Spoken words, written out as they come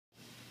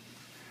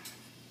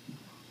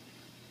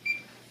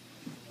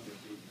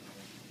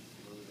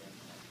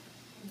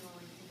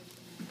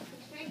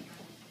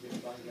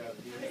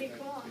Pretty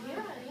cool. Yeah,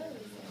 it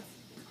is.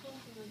 It's cool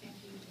to look at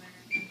you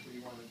wearing.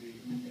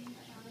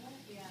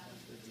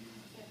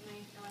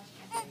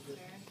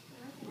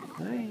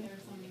 Hi,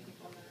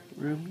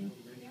 Ruby.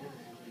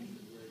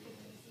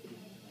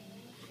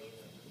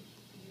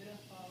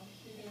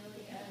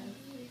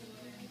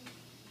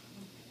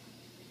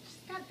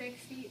 She's got big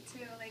feet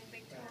too, like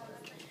big toes.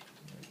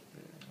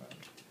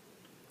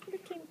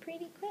 Looking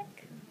pretty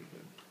quick.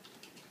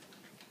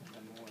 And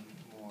then one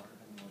more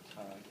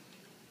tie.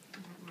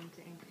 That one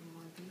to anchor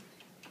more deep.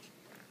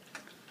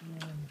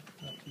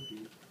 Not too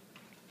deep.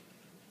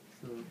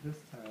 So this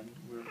time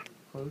we're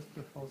close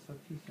to full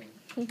substitution.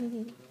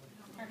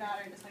 Her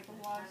daughter just like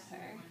loves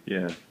her.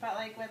 Yeah. But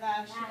like with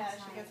us,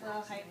 she gets a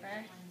little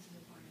hyper.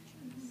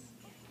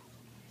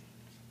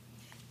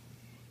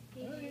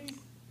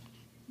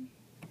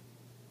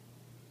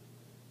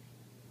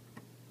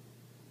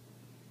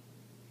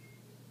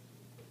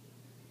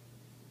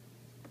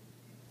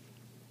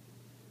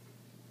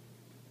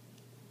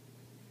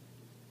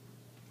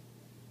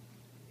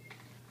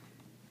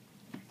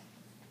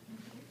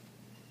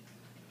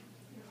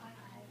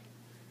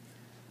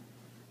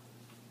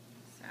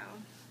 So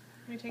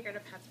we take her to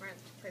PetSmart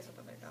to place with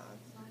other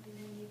dogs.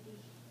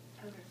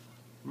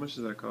 How much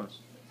does that cost?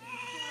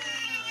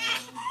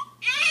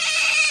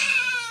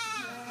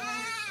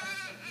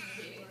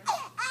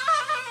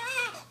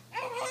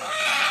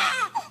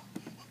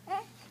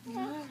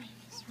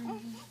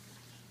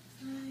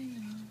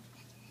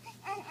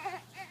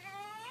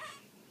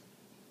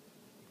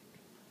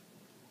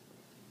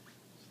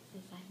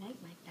 Says I like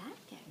my back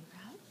getting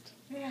rubbed.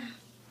 Yeah.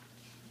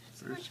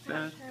 First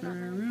bath for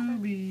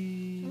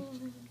Ruby.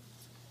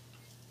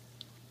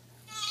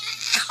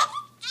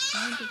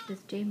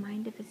 Does Jay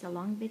mind if it's a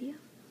long video?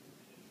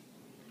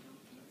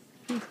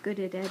 He's good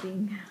at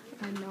editing.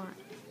 I'm not.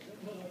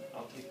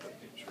 I'll take the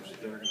pictures.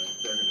 They're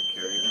gonna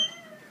carry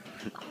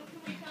it.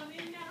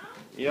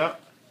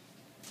 Yep.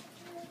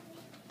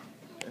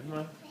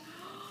 Emma.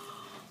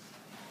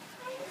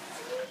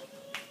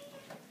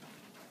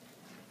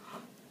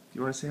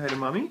 You want to say hi to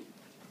mommy?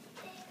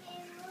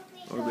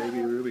 Or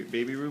baby Ruby?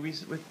 Baby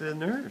Ruby's with the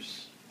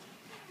nurse.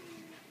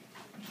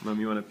 Mom,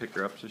 you want to pick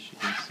her up so she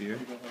can see her?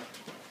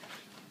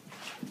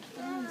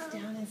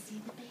 Down and see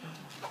the baby.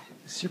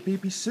 It's your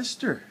baby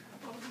sister.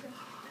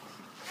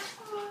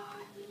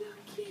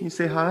 Can you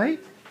say hi?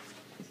 Do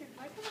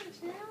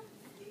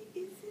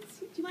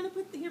you want to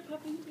put your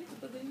puppy in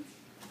the balloons?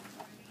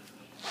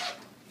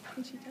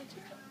 Can she touch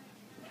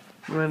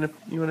it?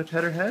 You want to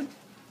pet her head?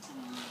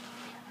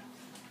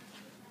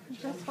 She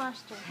just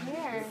washed her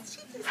hair.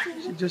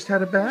 She just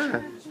had a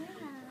bath. Do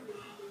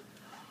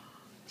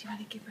you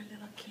want to give her a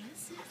little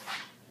kiss?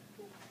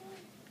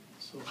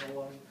 So how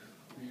long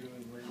are you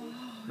and Ray?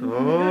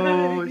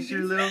 Oh, it's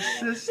your little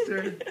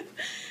sister.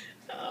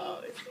 Oh,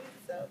 she's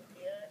so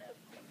beautiful.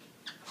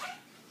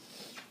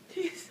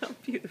 She's so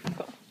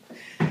beautiful.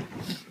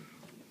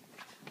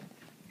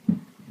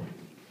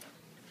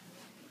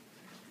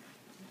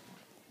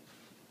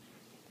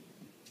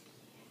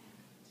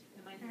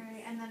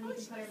 Alright, and then we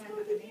can put her back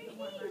underneath the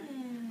warmer.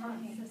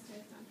 Okay,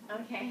 sister's not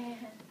Okay.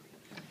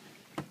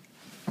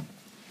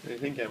 What do you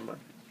think, Emma?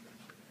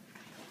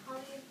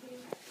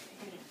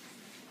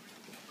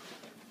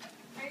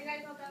 Are you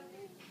guys all done?